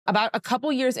About a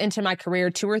couple years into my career,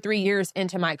 2 or 3 years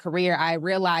into my career, I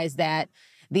realized that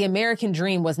the American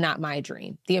dream was not my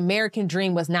dream. The American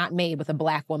dream was not made with a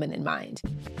Black woman in mind.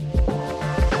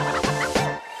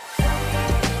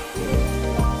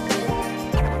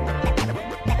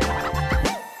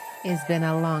 It's been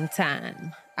a long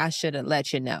time. I should have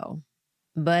let you know,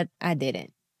 but I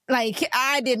didn't.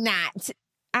 I did not.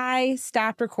 I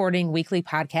stopped recording weekly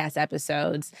podcast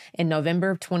episodes in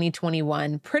November of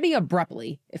 2021 pretty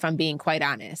abruptly, if I'm being quite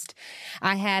honest.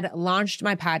 I had launched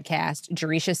my podcast,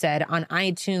 Jerisha Said, on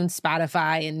iTunes,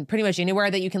 Spotify, and pretty much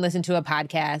anywhere that you can listen to a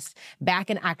podcast back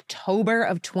in October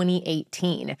of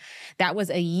 2018. That was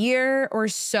a year or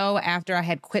so after I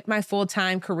had quit my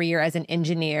full-time career as an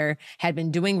engineer, had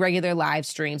been doing regular live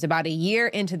streams. About a year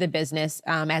into the business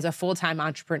as a full-time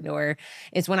entrepreneur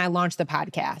is when I launched the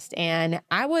podcast. And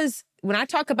when I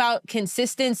talk about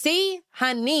consistency,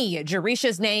 honey,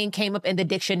 Jerisha's name came up in the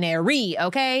dictionary,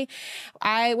 okay?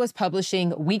 I was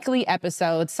publishing weekly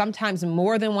episodes, sometimes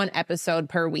more than one episode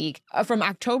per week, from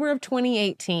October of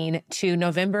 2018 to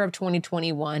November of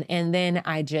 2021, and then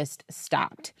I just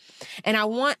stopped. And I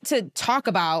want to talk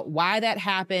about why that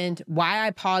happened, why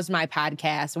I paused my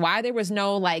podcast, why there was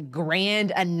no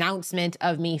grand announcement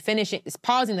of me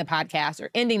pausing the podcast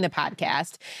or ending the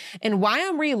podcast, and why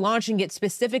I'm relaunching it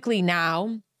specifically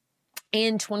now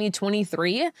in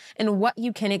 2023 and what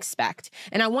you can expect.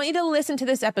 And I want you to listen to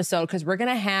this episode because we're going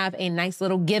to have a nice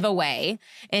little giveaway.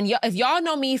 And if y'all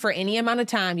know me for any amount of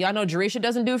time, y'all know Jerisha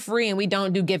doesn't do free and we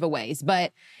don't do giveaways,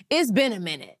 but it's been a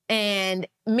minute. And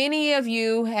many of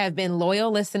you have been loyal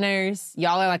listeners.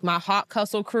 Y'all are like my hot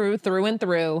hustle crew through and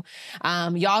through.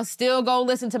 Y'all still go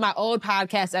listen to my old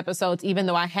podcast episodes, even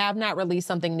though I have not released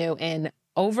something new in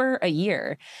over a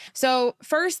year. So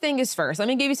first thing is first, let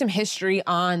me give you some history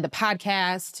on the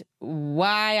podcast,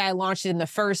 why I launched it in the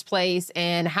first place,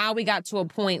 and how we got to a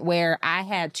point where I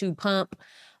had to pump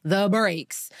the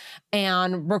brakes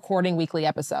and recording weekly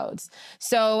episodes.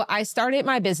 So I started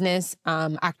my business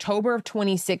October of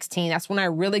 2016. That's when I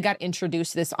really got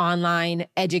introduced to this online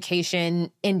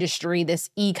education industry, this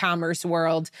e-commerce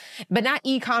world, but not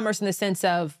e-commerce in the sense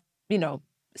of,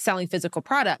 selling physical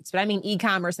products, but I mean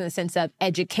e-commerce in the sense of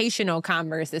educational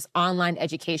commerce, this online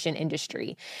education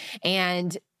industry.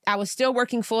 And I was still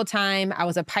working full-time. I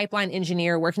was a pipeline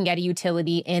engineer working at a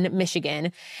utility in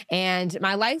Michigan. And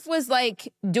my life was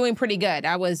doing pretty good.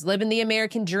 I was living the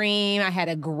American dream. I had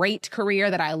a great career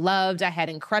that I loved. I had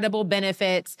incredible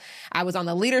benefits. I was on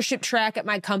the leadership track at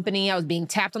my company. I was being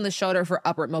tapped on the shoulder for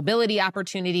upward mobility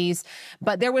opportunities.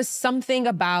 But there was something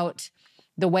about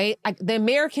the way the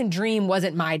American dream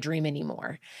wasn't my dream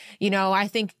anymore. I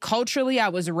think culturally I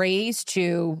was raised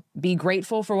to be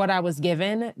grateful for what I was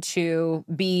given, to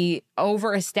be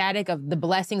over ecstatic of the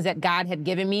blessings that God had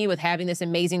given me with having this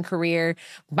amazing career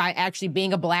by actually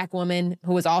being a Black woman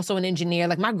who was also an engineer.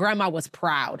 My grandma was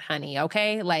proud, honey.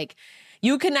 Okay.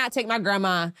 You could not take my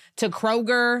grandma to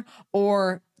Kroger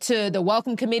or to the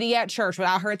welcome committee at church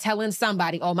without her telling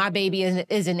somebody, oh, my baby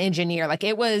is an engineer.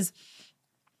 It was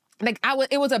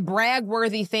it was a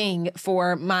brag-worthy thing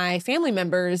for my family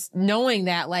members knowing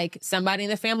that somebody in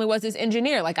the family was this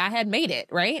engineer, I had made it,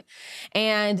 right?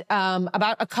 And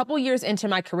about a couple years into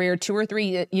my career, 2 or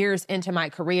 3 years into my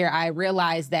career, I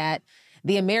realized that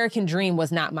the American dream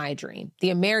was not my dream. The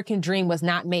American dream was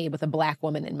not made with a Black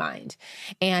woman in mind.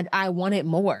 And I wanted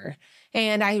more.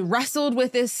 And I wrestled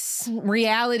with this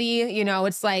reality,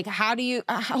 it's who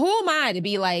am I to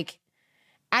be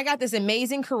I got this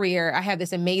amazing career. I have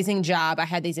this amazing job. I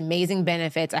had these amazing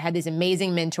benefits. I had these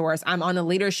amazing mentors. I'm on a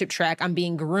leadership track. I'm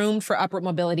being groomed for upward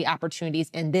mobility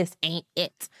opportunities, and this ain't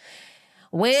it.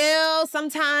 Well,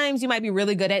 sometimes you might be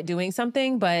really good at doing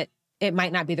something, but it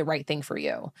might not be the right thing for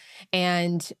you.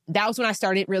 And that was when I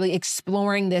started really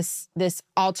exploring this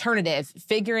alternative,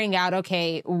 figuring out,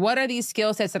 okay, what are these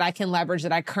skill sets that I can leverage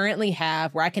that I currently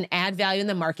have, where I can add value in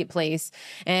the marketplace?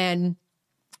 And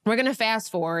we're going to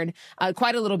fast forward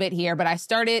quite a little bit here, but I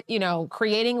started,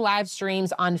 creating live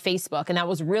streams on Facebook. And that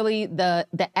was really the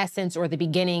essence or the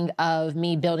beginning of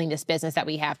me building this business that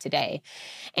we have today.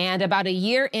 And about a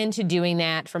year into doing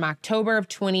that, from October of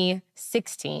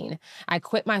 2016, I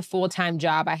quit my full-time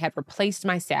job. I had replaced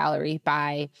my salary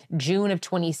by June of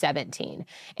 2017.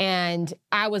 And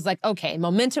I was like, okay,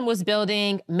 momentum was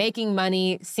building, making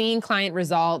money, seeing client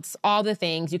results, all the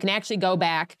things. You can actually go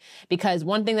back because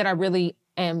one thing that I really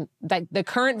am, the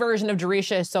current version of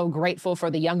Jerisha is so grateful for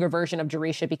the younger version of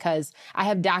Jerisha because I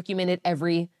have documented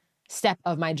every step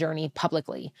of my journey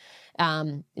publicly.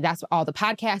 That's all the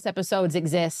podcast episodes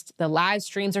exist. The live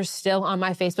streams are still on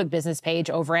my Facebook business page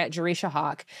over at Jerisha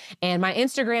Hawk. And my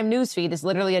Instagram newsfeed is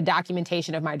literally a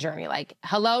documentation of my journey. Like,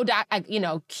 hello,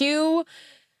 cue.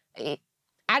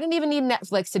 I didn't even need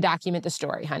Netflix to document the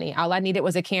story, honey. All I needed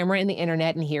was a camera and the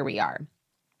internet, and here we are.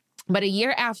 But a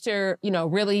year after,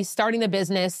 really starting the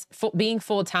business, being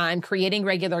full-time, creating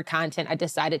regular content, I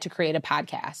decided to create a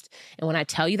podcast. And when I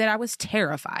tell you that I was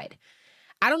terrified,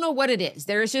 I don't know what it is.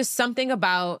 There is just something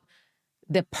about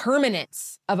the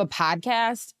permanence of a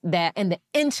podcast and the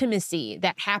intimacy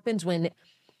that happens when,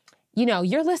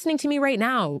 you're listening to me right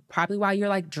now, probably while you're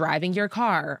like driving your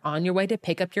car on your way to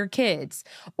pick up your kids,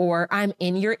 or I'm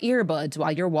in your earbuds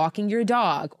while you're walking your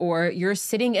dog, or you're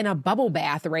sitting in a bubble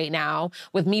bath right now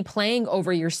with me playing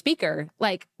over your speaker,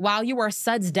 like while you are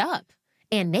sudsed up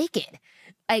and naked.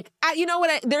 Like,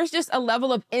 there's just a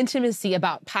level of intimacy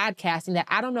about podcasting that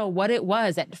I don't know what it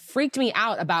was that freaked me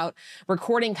out about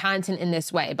recording content in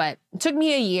this way. But it took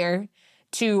me a year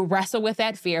to wrestle with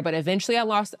that fear. But eventually I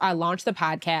launched the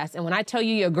podcast. And when I tell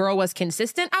you your girl was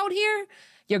consistent out here,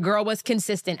 your girl was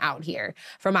consistent out here.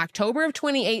 From October of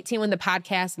 2018, when the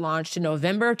podcast launched, to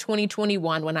November of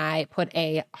 2021, when I put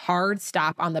a hard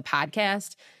stop on the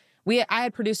podcast, I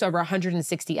had produced over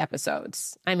 160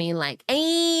 episodes. I mean, like,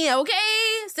 hey, okay,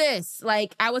 sis.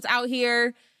 Like, I was out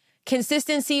here.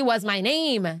 Consistency was my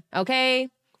name, okay?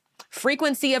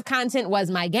 Frequency of content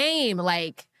was my game.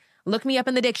 Like, look me up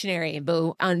in the dictionary,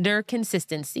 boo. Under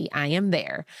consistency, I am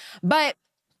there. But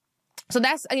so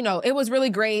that's, it was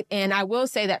really great. And I will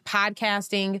say that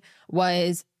podcasting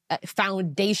was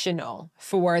foundational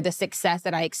for the success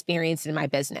that I experienced in my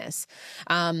business.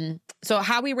 So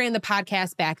how we ran the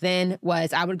podcast back then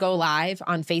was I would go live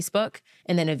on Facebook,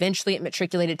 and then eventually it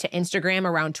matriculated to Instagram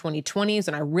around 2020s.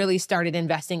 And I really started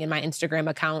investing in my Instagram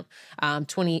account,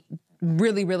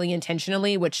 really, really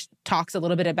intentionally, which talks a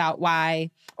little bit about why,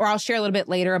 or I'll share a little bit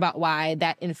later about why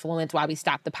that influenced why we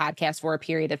stopped the podcast for a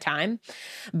period of time.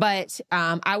 But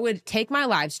I would take my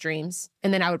live streams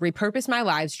and then I would repurpose my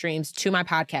live streams to my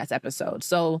podcast episodes.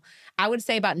 So I would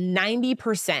say about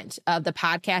 90% of the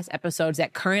podcast episodes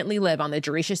that currently live on the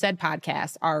Jerisha Said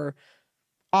podcast are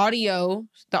the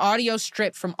audio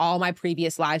stripped from all my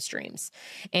previous live streams.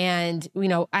 And,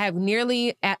 I have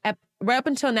nearly right up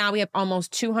until now, we have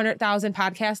almost 200,000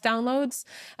 podcast downloads.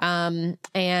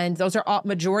 And those are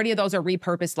majority of those are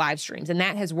repurposed live streams. And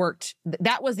that has worked.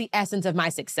 That was the essence of my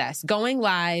success. Going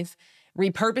live,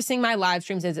 repurposing my live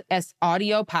streams as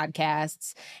audio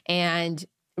podcasts, and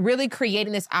really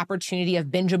creating this opportunity of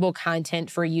bingeable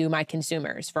content for you, my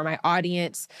consumers, for my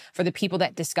audience, for the people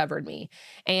that discovered me.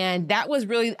 And that was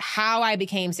really how I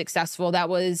became successful. That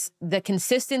was the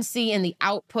consistency and the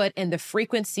output and the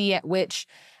frequency at which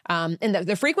and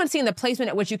the frequency and the placement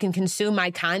at which you can consume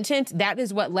my content. That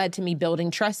is what led to me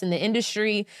building trust in the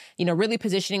industry, really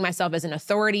positioning myself as an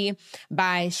authority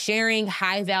by sharing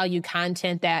high value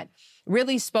content that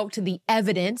really spoke to the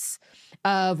evidence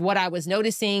of what I was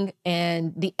noticing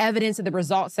and the evidence of the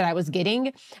results that I was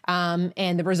getting,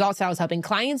 and the results that I was helping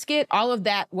clients get. All of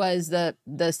that was the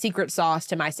secret sauce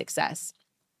to my success.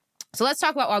 So let's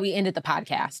talk about why we ended the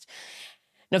podcast.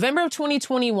 November of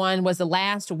 2021 was the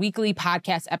last weekly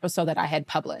podcast episode that I had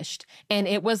published, and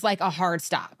it was like a hard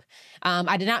stop.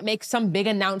 I did not make some big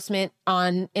announcement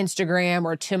on Instagram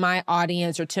or to my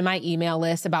audience or to my email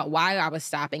list about why I was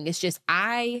stopping. It's just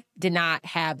I did not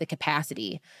have the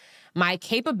capacity. My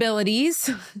capabilities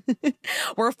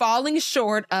were falling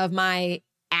short of my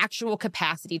actual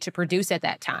capacity to produce at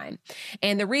that time.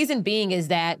 And the reason being is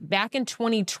that back in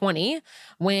 2020,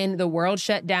 when the world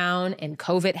shut down and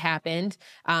COVID happened,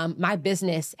 my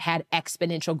business had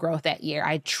exponential growth that year.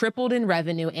 I tripled in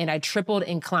revenue and I tripled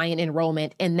in client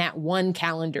enrollment in that one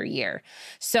calendar year.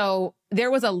 So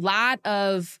there was a lot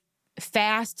of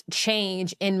fast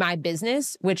change in my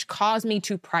business, which caused me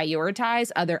to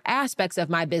prioritize other aspects of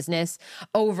my business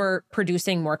over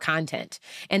producing more content.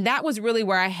 And that was really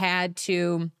where I had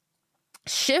to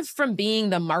shift from being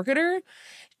the marketer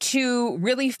to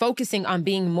really focusing on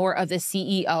being more of the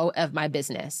CEO of my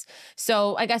business.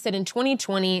 So like I said, in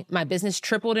 2020, my business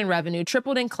tripled in revenue,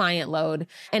 tripled in client load.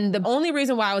 And the only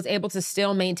reason why I was able to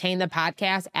still maintain the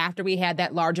podcast after we had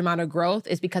that large amount of growth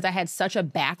is because I had such a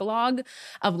backlog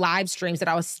of live streams that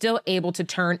I was still able to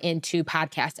turn into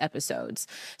podcast episodes.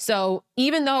 So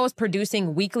even though I was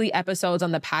producing weekly episodes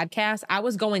on the podcast, I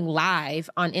was going live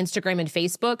on Instagram and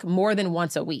Facebook more than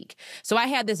once a week. So I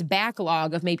had this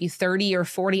backlog of maybe 30 or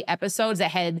 40 episodes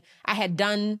that I had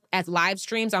done as live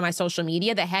streams on my social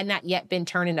media that had not yet been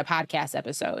turned into podcast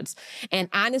episodes. And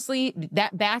honestly,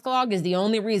 that backlog is the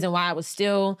only reason why I was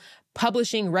still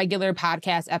publishing regular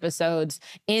podcast episodes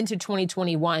into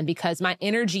 2021 because my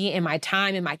energy and my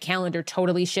time and my calendar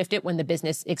totally shifted when the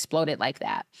business exploded like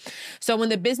that. So when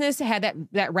the business had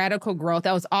that radical growth,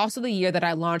 that was also the year that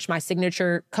I launched my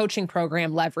signature coaching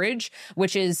program, Leverage,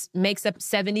 which makes up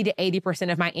 70 to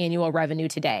 80% of my annual revenue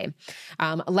today.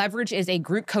 Leverage is a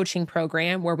group coaching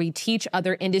program where we teach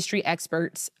other industry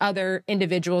experts, other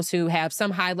individuals who have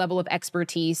some high level of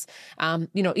expertise,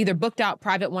 either booked out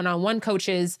private one-on-one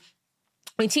coaches.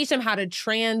 We teach them how to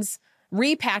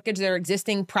repackage their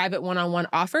existing private one-on-one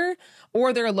offer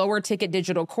or their lower ticket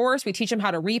digital course. We teach them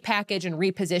how to repackage and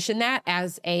reposition that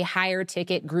as a higher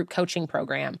ticket group coaching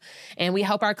program. And we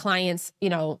help our clients,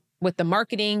 with the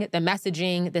marketing, the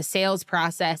messaging, the sales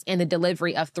process, and the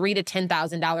delivery of $3,000 to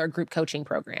 $10,000 group coaching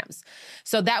programs.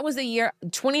 So that was the year,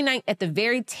 at the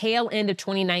very tail end of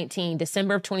 2019,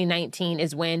 December of 2019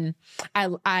 is when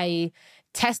I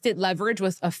tested Leverage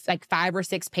with like 5 or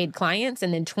 6 paid clients.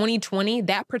 And then 2020,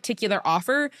 that particular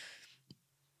offer,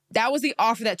 that was the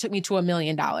offer that took me to $1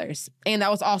 million. And that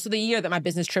was also the year that my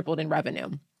business tripled in revenue.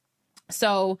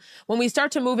 So when we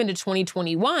start to move into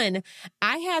 2021,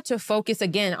 I had to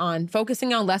focusing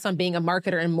on less on being a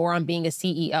marketer and more on being a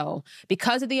CEO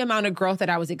because of the amount of growth that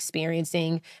I was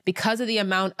experiencing, because of the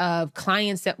amount of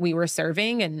clients that we were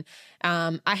serving. And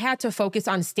I had to focus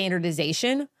on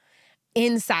standardization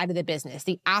inside of the business,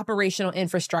 the operational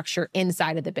infrastructure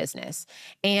inside of the business.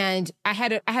 And I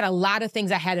had a lot of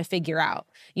things I had to figure out.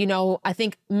 I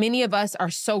think many of us are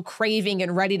so craving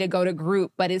and ready to go to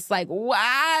group, but it's like,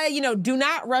 why, do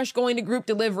not rush going to group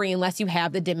delivery unless you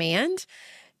have the demand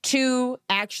to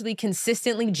actually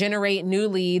consistently generate new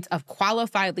leads of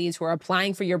qualified leads who are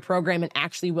applying for your program and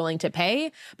actually willing to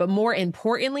pay. But more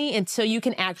importantly, until you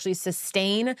can actually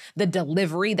sustain the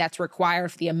delivery that's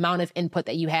required for the amount of input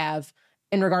that you have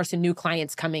in regards to new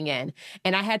clients coming in.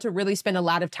 And I had to really spend a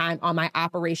lot of time on my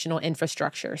operational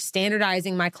infrastructure,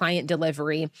 standardizing my client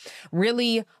delivery,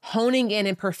 really honing in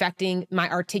and perfecting my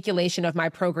articulation of my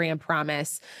program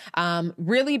promise,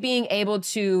 really being able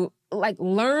to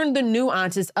learn the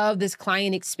nuances of this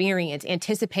client experience,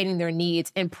 anticipating their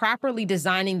needs, and properly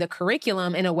designing the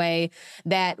curriculum in a way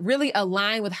that really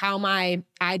align with how my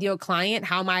ideal client,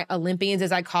 how my Olympians,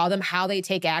 as I call them, how they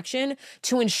take action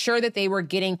to ensure that they were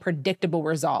getting predictable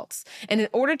results. And in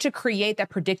order to create that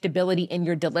predictability in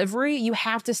your delivery, you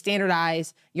have to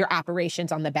standardize your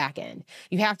operations on the back end.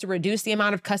 You have to reduce the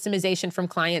amount of customization from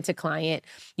client to client.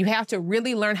 You have to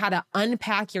really learn how to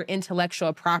unpack your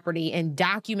intellectual property and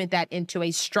document that into a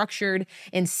structured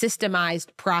and systemized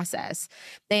process.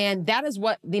 And that is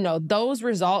what, those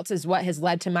results is what has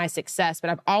led to my success.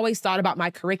 But I've always thought about my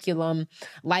curriculum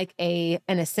like an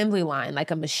assembly line,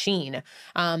 like a machine.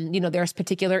 There's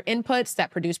particular inputs that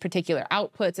produce particular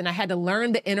outputs. And I had to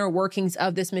learn the inner workings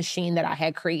of this machine that I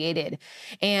had created.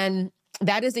 And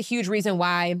that is a huge reason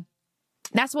why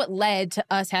that's what led to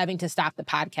us having to stop the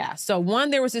podcast. So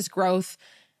one, there was this growth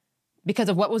because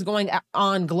of what was going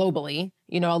on globally.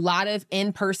 A lot of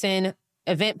in-person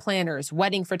event planners,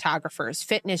 wedding photographers,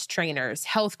 fitness trainers,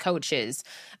 health coaches,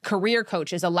 career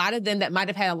coaches, a lot of them that might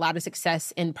have had a lot of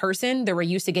success in person. They were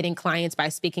used to getting clients by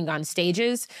speaking on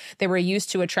stages. They were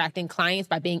used to attracting clients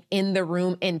by being in the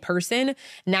room in person.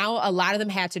 Now, a lot of them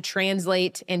had to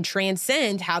translate and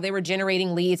transcend how they were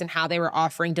generating leads and how they were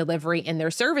offering delivery in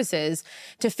their services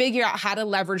to figure out how to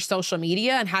leverage social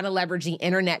media and how to leverage the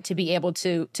internet to be able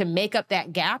to make up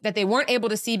that gap that they weren't able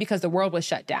to see because the world was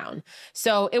shut down.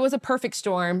 So it was a perfect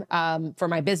storm for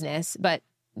my business, but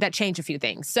that changed a few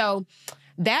things. So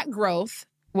that growth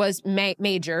was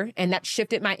major, and that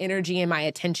shifted my energy and my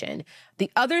attention.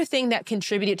 The other thing that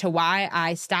contributed to why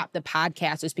I stopped the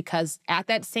podcast was because at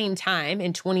that same time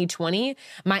in 2020,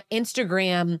 my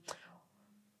Instagram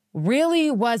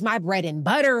really was my bread and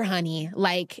butter, honey.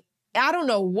 I don't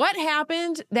know what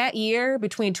happened that year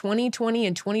between 2020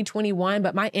 and 2021,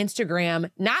 but my Instagram,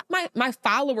 my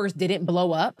followers didn't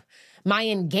blow up. My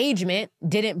engagement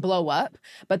didn't blow up,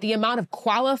 but the amount of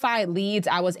qualified leads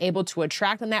I was able to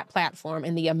attract on that platform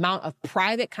and the amount of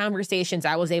private conversations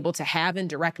I was able to have in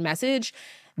direct message,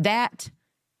 that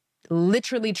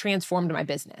literally transformed my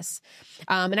business.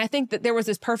 And I think that there was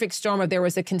this perfect storm there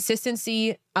was a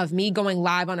consistency of me going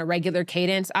live on a regular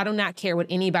cadence. I do not care what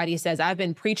anybody says. I've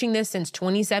been preaching this since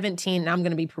 2017, and I'm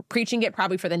going to be preaching it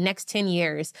probably for the next 10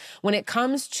 years. When it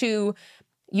comes to,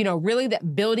 really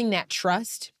building that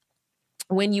trust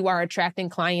when you are attracting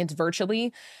clients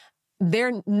virtually,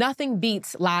 nothing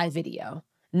beats live video.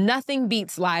 nothing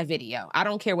beats live video. I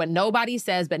don't care what nobody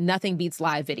says, but nothing beats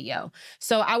live video.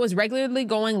 So I was regularly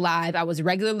going live. I was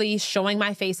regularly showing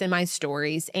my face in my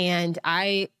stories. And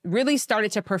I really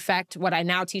started to perfect what I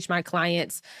now teach my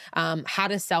clients, how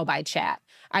to sell by chat.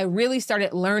 I really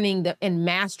started learning and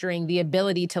mastering the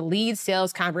ability to lead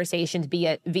sales conversations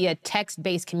via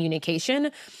text-based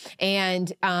communication.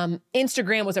 And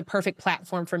Instagram was a perfect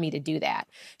platform for me to do that.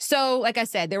 So like I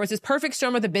said, there was this perfect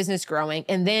storm of the business growing.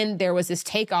 And then there was this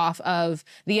takeoff of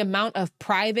the amount of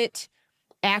private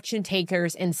action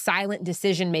takers and silent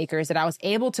decision makers that I was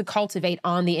able to cultivate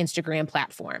on the Instagram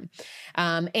platform.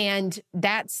 And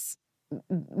that's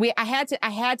I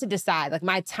had to decide, like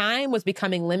my time was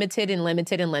becoming limited.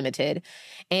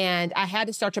 And I had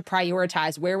to start to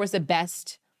prioritize where was the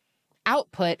best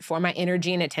output for my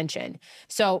energy and attention.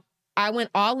 So I went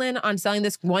all in on selling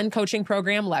this one coaching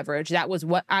program, Leverage. That was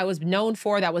what I was known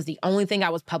for. That was the only thing I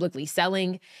was publicly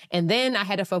selling. And then I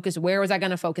had to focus, where was I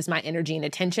going to focus my energy and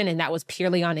attention? And that was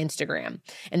purely on Instagram.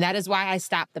 And that is why I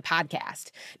stopped the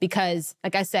podcast. Because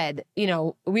like I said,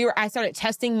 I started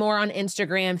testing more on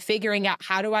Instagram, figuring out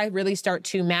how do I really start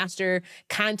to master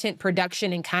content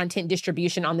production and content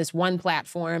distribution on this one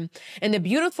platform. And the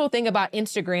beautiful thing about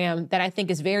Instagram that I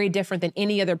think is very different than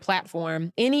any other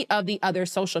platform, any of the other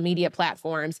social media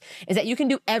platforms, is that you can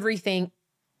do everything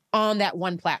on that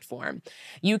one platform.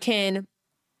 You can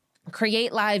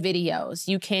create live videos.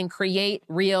 You can create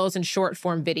reels and short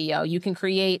form video. You can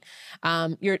create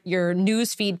your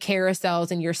newsfeed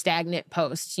carousels and your stagnant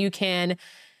posts. You can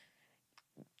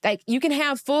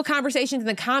have full conversations in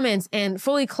the comments and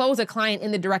fully close a client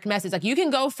in the direct message. Like you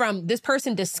can go from this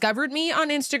person discovered me on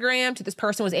Instagram to this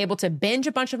person was able to binge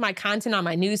a bunch of my content on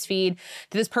my newsfeed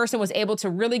to this person was able to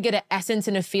really get an essence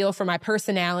and a feel for my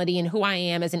personality and who I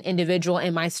am as an individual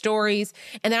in my stories.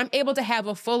 And then I'm able to have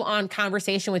a full on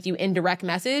conversation with you in direct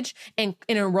message and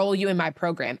enroll you in my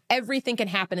program. Everything can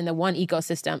happen in the one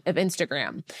ecosystem of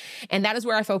Instagram. And that is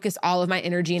where I focus all of my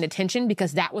energy and attention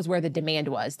because that was where the demand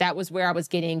was. That was where I was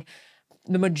getting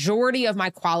the majority of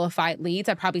my qualified leads.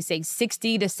 I'd probably say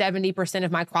 60 to 70%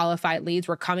 of my qualified leads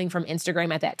were coming from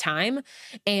Instagram at that time.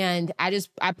 And I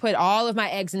put all of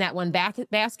my eggs in that one basket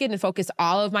and focused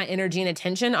all of my energy and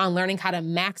attention on learning how to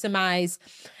maximize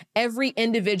every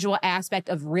individual aspect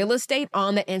of real estate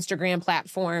on the Instagram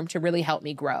platform to really help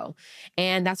me grow.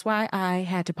 And that's why I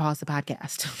had to pause the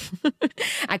podcast.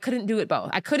 I couldn't do it both.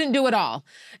 I couldn't do it all.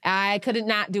 I could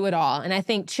not do it all. And I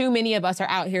think too many of us are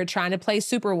out here trying to play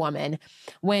Superwoman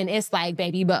when it's like,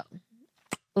 baby, but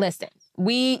listen,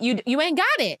 you ain't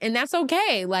got it. And that's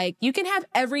okay. Like you can have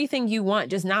everything you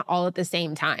want, just not all at the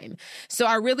same time. So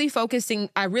I really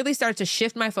started to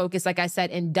shift my focus, like I said,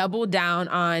 and double down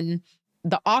on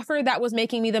the offer that was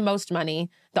making me the most money,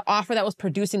 the offer that was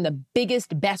producing the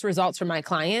best results for my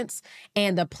clients,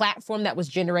 and the platform that was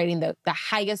generating the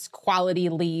highest quality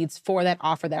leads for that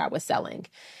offer that I was selling.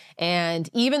 And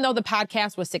even though the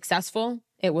podcast was successful,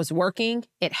 it was working.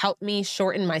 It helped me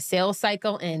shorten my sales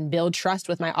cycle and build trust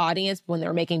with my audience when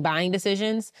they're making buying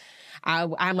decisions.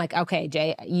 I'm like, okay,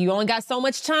 Jay, you only got so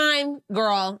much time,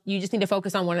 girl. You just need to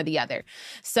focus on one or the other.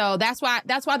 So that's why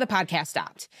the podcast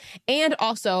stopped. And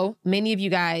also, many of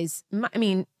you guys,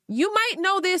 you might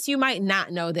know this, you might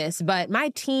not know this, but my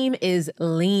team is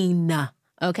lean.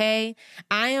 Okay.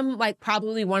 I am like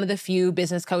probably one of the few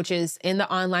business coaches in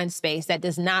the online space that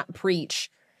does not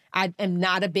preach. I am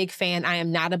not a big fan. I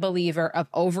am not a believer of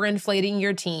overinflating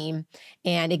your team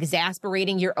and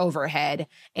exasperating your overhead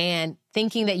and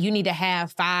thinking that you need to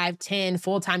have 5, 10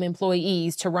 full-time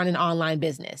employees to run an online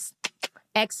business.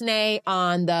 X-nay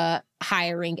on the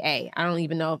hiring A. I don't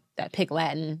even know that pick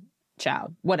Latin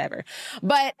child, whatever.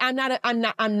 But I'm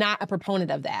not a proponent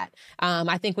of that.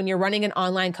 I think when you're running an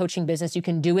online coaching business, you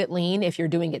can do it lean if you're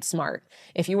doing it smart.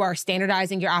 If you are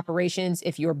standardizing your operations,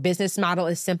 if your business model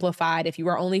is simplified, if you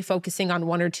are only focusing on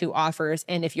 1 or 2 offers,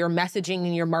 and if your messaging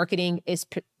and your marketing is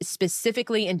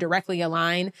specifically and directly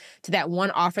aligned to that one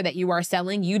offer that you are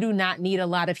selling, you do not need a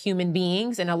lot of human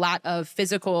beings and a lot of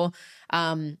physical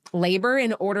labor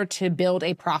in order to build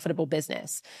a profitable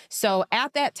business. So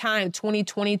at that time,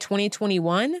 2020,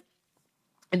 2021,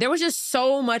 and there was just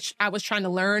so much I was trying to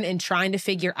learn and trying to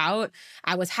figure out.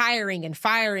 I was hiring and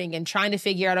firing and trying to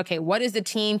figure out, okay, what is the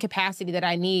team capacity that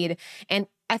I need? And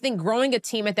I think growing a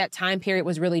team at that time period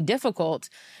was really difficult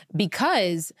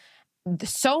because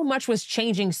so much was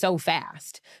changing so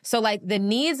fast. So like the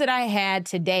needs that I had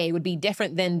today would be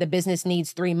different than the business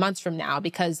needs 3 months from now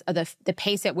because of the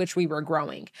pace at which we were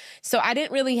growing. So I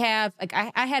didn't really have, like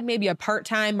I had maybe a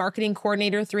part-time marketing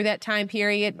coordinator through that time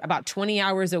period, about 20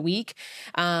 hours a week.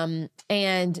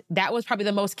 And that was probably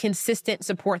the most consistent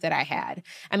support that I had.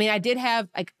 I mean, I did have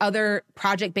like other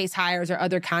project-based hires or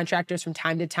other contractors from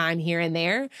time to time here and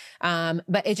there.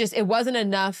 But it wasn't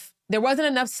enough. There wasn't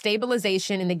enough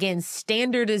stabilization and, again,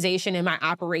 standardization in my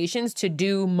operations to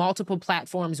do multiple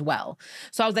platforms well.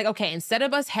 So I was like, okay, instead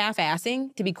of us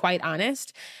half-assing, to be quite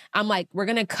honest, I'm like, we're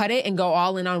going to cut it and go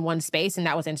all in on one space. And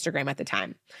that was Instagram at the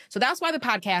time. So that's why the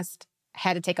podcast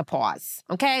had to take a pause.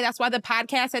 Okay. That's why the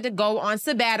podcast had to go on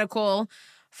sabbatical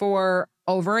for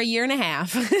over a year and a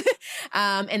half.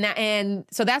 And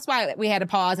so that's why we had to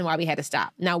pause and why we had to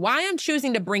stop. Now, why I'm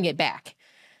choosing to bring it back.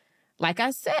 Like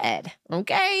I said,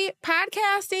 okay,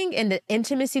 podcasting and the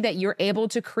intimacy that you're able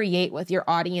to create with your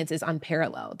audience is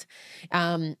unparalleled.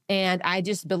 And I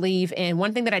just believe in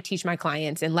one thing that I teach my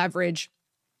clients and leverage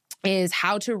is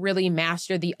how to really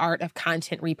master the art of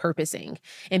content repurposing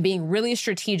and being really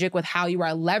strategic with how you are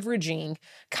leveraging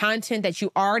content that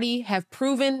you already have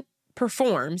proven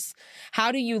performs.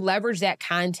 How do you leverage that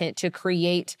content to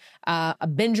create a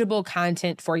bingeable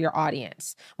content for your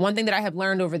audience? One thing that I have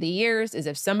learned over the years is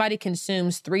if somebody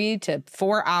consumes 3 to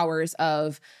 4 hours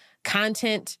of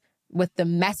content with the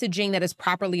messaging that is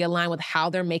properly aligned with how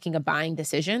they're making a buying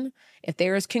decision, if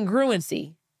there is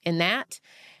congruency in that,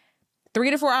 3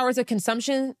 to 4 hours of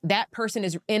consumption, that person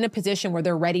is in a position where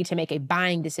they're ready to make a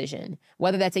buying decision.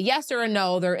 Whether that's a yes or a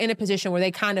no, they're in a position where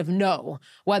they kind of know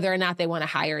whether or not they want to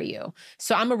hire you.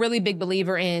 So I'm a really big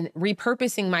believer in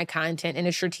repurposing my content in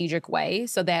a strategic way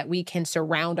so that we can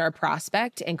surround our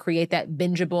prospect and create that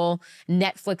bingeable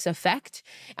Netflix effect.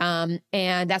 And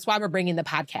that's why we're bringing the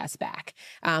podcast back.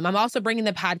 I'm also bringing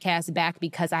the podcast back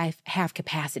because I have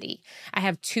capacity. I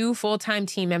have 2 full-time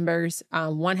team members.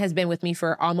 One has been with me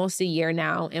for almost a year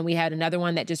now, and we had another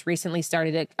one that just recently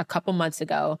started a couple months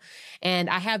ago.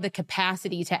 And I have the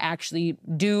capacity to actually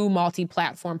do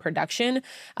multi-platform production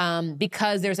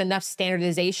because there's enough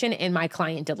standardization in my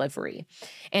client delivery.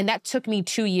 And that took me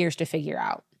 2 years to figure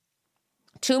out.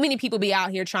 Too many people be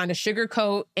out here trying to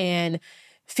sugarcoat and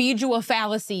feed you a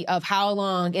fallacy of how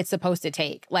long it's supposed to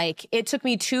take. Like, it took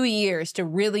me 2 years to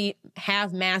really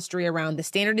have mastery around the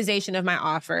standardization of my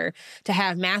offer, to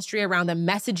have mastery around the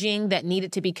messaging that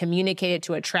needed to be communicated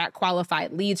to attract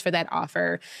qualified leads for that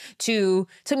offer. Took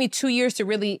me 2 years to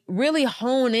really, really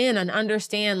hone in and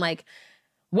understand, like,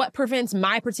 what prevents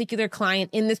my particular client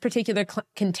in this particular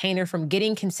container from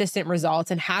getting consistent results,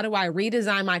 and how do I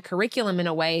redesign my curriculum in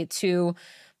a way to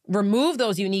remove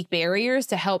those unique barriers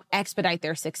to help expedite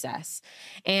their success.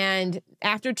 And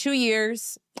after 2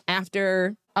 years,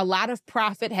 after a lot of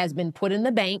profit has been put in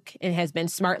the bank and has been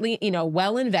smartly,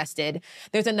 well invested,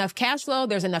 there's enough cash flow,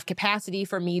 there's enough capacity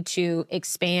for me to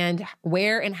expand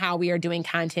where and how we are doing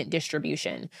content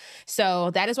distribution.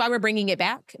 So that is why we're bringing it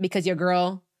back, because your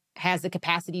girl has the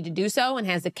capacity to do so and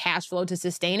has the cash flow to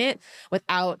sustain it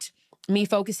without me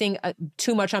focusing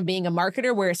too much on being a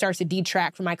marketer, where it starts to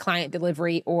detract from my client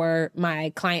delivery or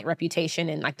my client reputation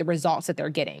and like the results that they're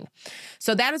getting.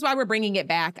 So that is why we're bringing it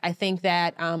back. I think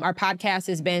that our podcast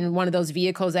has been one of those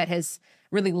vehicles that has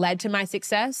really led to my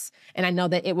success. And I know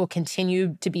that it will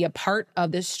continue to be a part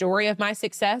of the story of my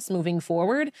success moving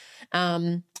forward.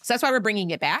 So that's why we're bringing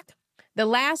it back. The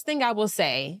last thing I will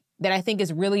say that I think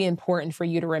is really important for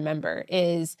you to remember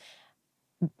is,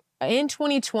 in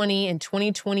 2020 and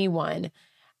 2021,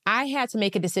 I had to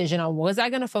make a decision on, was I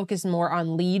going to focus more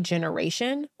on lead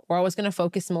generation, or I was going to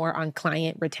focus more on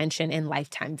client retention and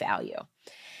lifetime value.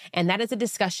 And that is a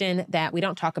discussion that we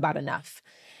don't talk about enough.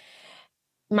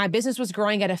 My business was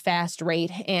growing at a fast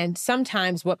rate, and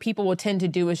sometimes what people will tend to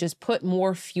do is just put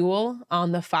more fuel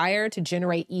on the fire to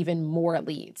generate even more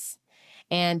leads.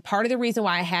 And part of the reason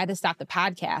why I had to stop the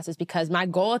podcast is because my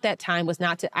goal at that time was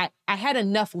not to, I had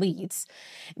enough leads,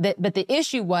 but the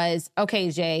issue was,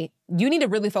 okay, Jay, you need to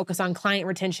really focus on client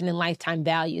retention and lifetime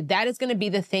value. That is going to be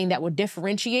the thing that will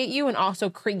differentiate you and also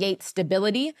create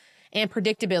stability and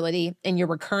predictability in your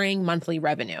recurring monthly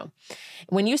revenue.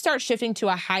 When you start shifting to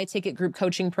a high ticket group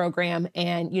coaching program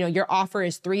and, your offer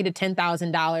is $3,000 to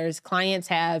 $10,000, clients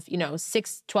have,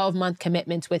 6, 12-month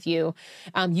commitments with you,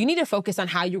 you need to focus on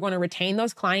how you're going to retain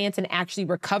those clients and actually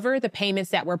recover the payments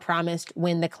that were promised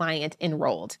when the client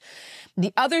enrolled.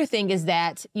 The other thing is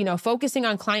that, focusing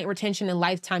on client retention and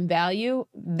lifetime value,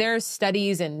 there's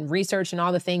studies and research and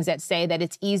all the things that say that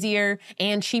it's easier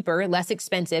and cheaper, less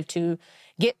expensive to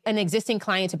get an existing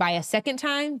client to buy a second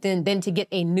time than to get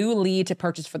a new lead to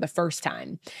purchase for the first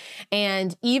time.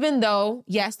 And even though,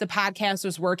 yes, the podcast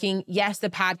was working, yes, the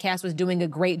podcast was doing a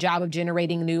great job of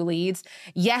generating new leads,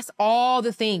 yes, all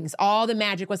the things, all the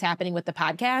magic was happening with the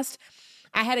podcast,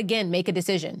 I had, again, make a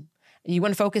decision. You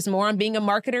want to focus more on being a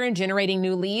marketer and generating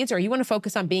new leads, or you want to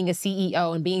focus on being a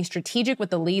CEO and being strategic with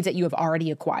the leads that you have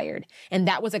already acquired? And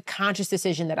that was a conscious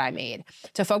decision that I made,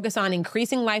 to focus on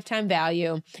increasing lifetime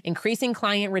value, increasing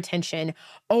client retention,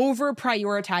 over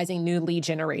prioritizing new lead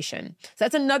generation. So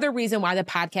that's another reason why the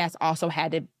podcast also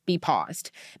had to be paused.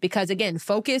 Because again,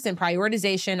 focus and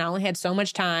prioritization, I only had so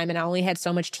much time and I only had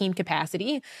so much team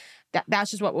capacity. That's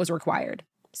just what was required.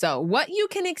 So what you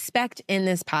can expect in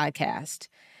this podcast: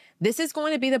 this is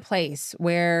going to be the place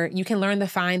where you can learn the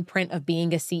fine print of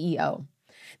being a CEO.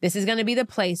 This is going to be the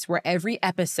place where every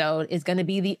episode is going to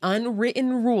be the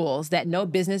unwritten rules that no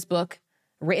business book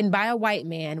written by a white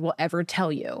man will ever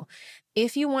tell you.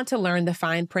 If you want to learn the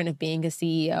fine print of being a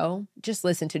CEO, just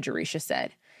listen to Jerisha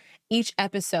Said. Each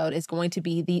episode is going to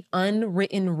be the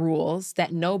unwritten rules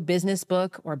that no business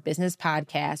book or business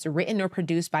podcast written or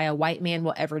produced by a white man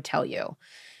will ever tell you.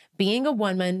 Being a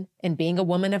woman and being a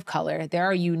woman of color, there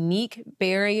are unique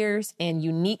barriers and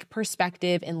unique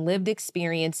perspective and lived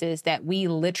experiences that we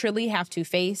literally have to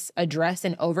face, address,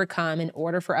 and overcome in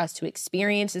order for us to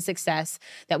experience the success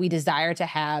that we desire to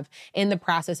have in the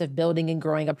process of building and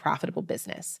growing a profitable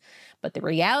business. But the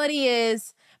reality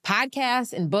is,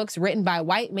 podcasts and books written by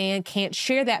white men can't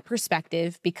share that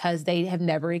perspective because they have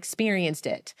never experienced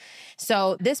it.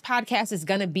 So this podcast is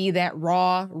going to be that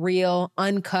raw, real,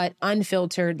 uncut,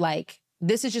 unfiltered,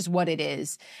 this is just what it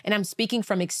is. And I'm speaking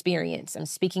from experience. I'm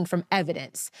speaking from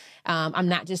evidence. I'm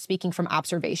not just speaking from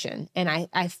observation. And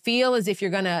I feel as if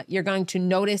you're going to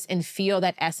notice and feel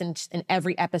that essence in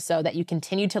every episode that you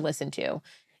continue to listen to.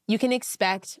 You can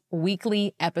expect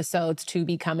weekly episodes to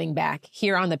be coming back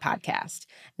here on the podcast.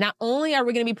 Not only are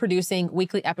we going to be producing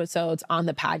weekly episodes on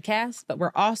the podcast, but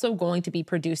we're also going to be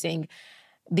producing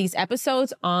these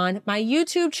episodes on my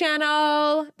YouTube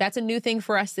channel. That's a new thing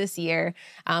for us this year.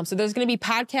 So there's going to be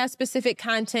podcast-specific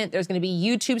content. There's going to be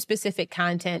YouTube-specific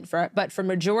content. But for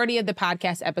majority of the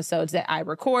podcast episodes that I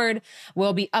record,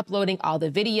 we'll be uploading all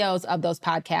the videos of those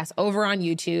podcasts over on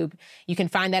YouTube. You can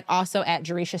find that also at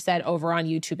Jerisha Said over on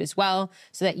YouTube as well,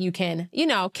 so that you can,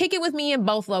 kick it with me in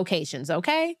both locations,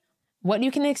 okay? What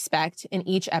you can expect in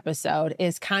each episode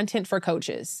is content for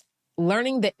coaches,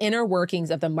 learning the inner workings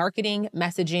of the marketing,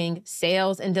 messaging,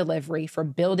 sales, and delivery for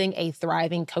building a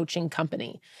thriving coaching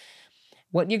company.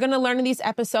 What you're going to learn in these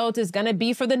episodes is going to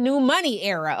be for the new money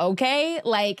era, okay?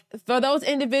 For those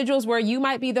individuals where you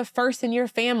might be the first in your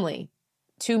family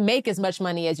to make as much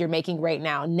money as you're making right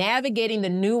now, navigating the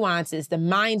nuances, the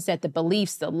mindset, the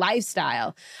beliefs, the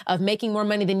lifestyle of making more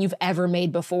money than you've ever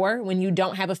made before when you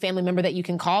don't have a family member that you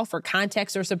can call for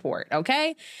context or support,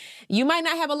 okay? You might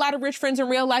not have a lot of rich friends in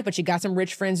real life, but you got some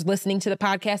rich friends listening to the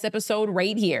podcast episode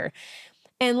right here.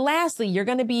 And lastly, you're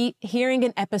going to be hearing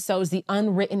in episodes the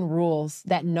unwritten rules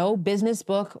that no business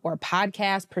book or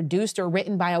podcast produced or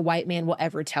written by a white man will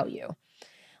ever tell you.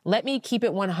 Let me keep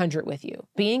it 100 with you.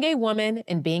 Being a woman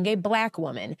and being a Black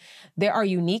woman, there are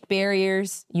unique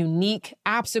barriers, unique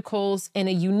obstacles, and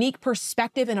a unique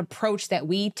perspective and approach that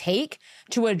we take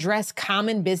to address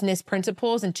common business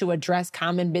principles and to address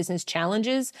common business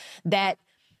challenges that,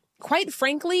 quite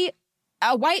frankly,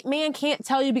 a white man can't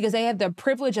tell you because they have the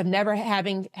privilege of never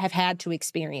have had to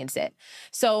experience it.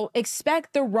 So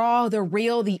expect the raw, the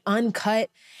real, the uncut,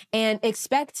 and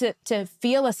expect to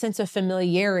feel a sense of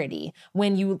familiarity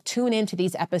when you tune into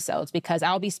these episodes, because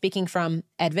I'll be speaking from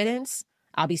evidence.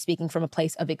 I'll be speaking from a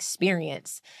place of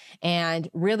experience and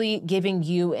really giving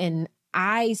you an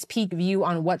eyes peek view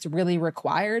on what's really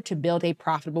required to build a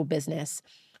profitable business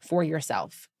for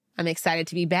yourself. I'm excited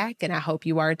to be back, and I hope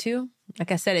you are too. Like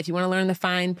I said, if you want to learn the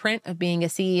fine print of being a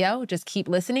CEO, just keep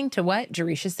listening to what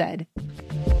Jerisha Said.